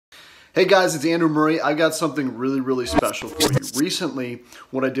Hey guys, it's Andrew Murray. I got something really special for you. Recently,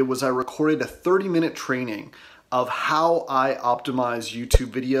 what I did was I recorded a 30-minute training of how I optimize YouTube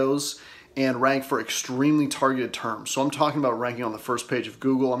videos and rank for extremely targeted terms. So I'm talking about ranking on the first page of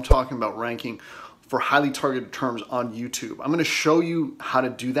Google. I'm talking about ranking for highly targeted terms on YouTube. I'm gonna show you how to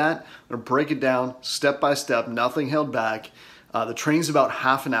do that. I'm gonna break it down step by step, nothing held back. The training's about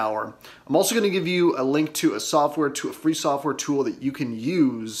half an hour. I'm also going to give you a link to a free software tool that you can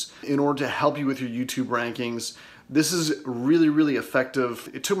use in order to help you with your YouTube rankings. This is really effective.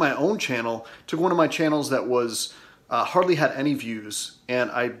 It took my own channel, took one of my channels that was hardly had any views,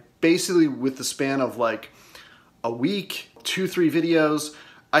 and I basically, with the span of like a week, 2-3 videos,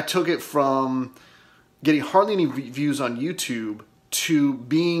 I took it from getting hardly any views on YouTube to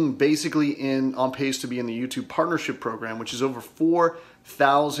being basically on pace to be in the YouTube partnership program, which is over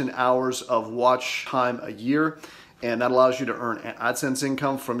 4,000 hours of watch time a year. And that allows you to earn AdSense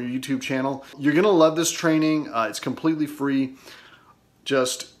income from your YouTube channel. You're gonna love this training. It's completely free.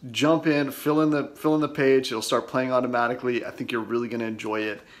 Just jump in, fill in the page. It'll start playing automatically. I think you're really gonna enjoy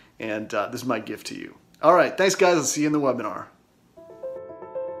it. And this is my gift to you. All right, thanks guys. I'll see you in the webinar.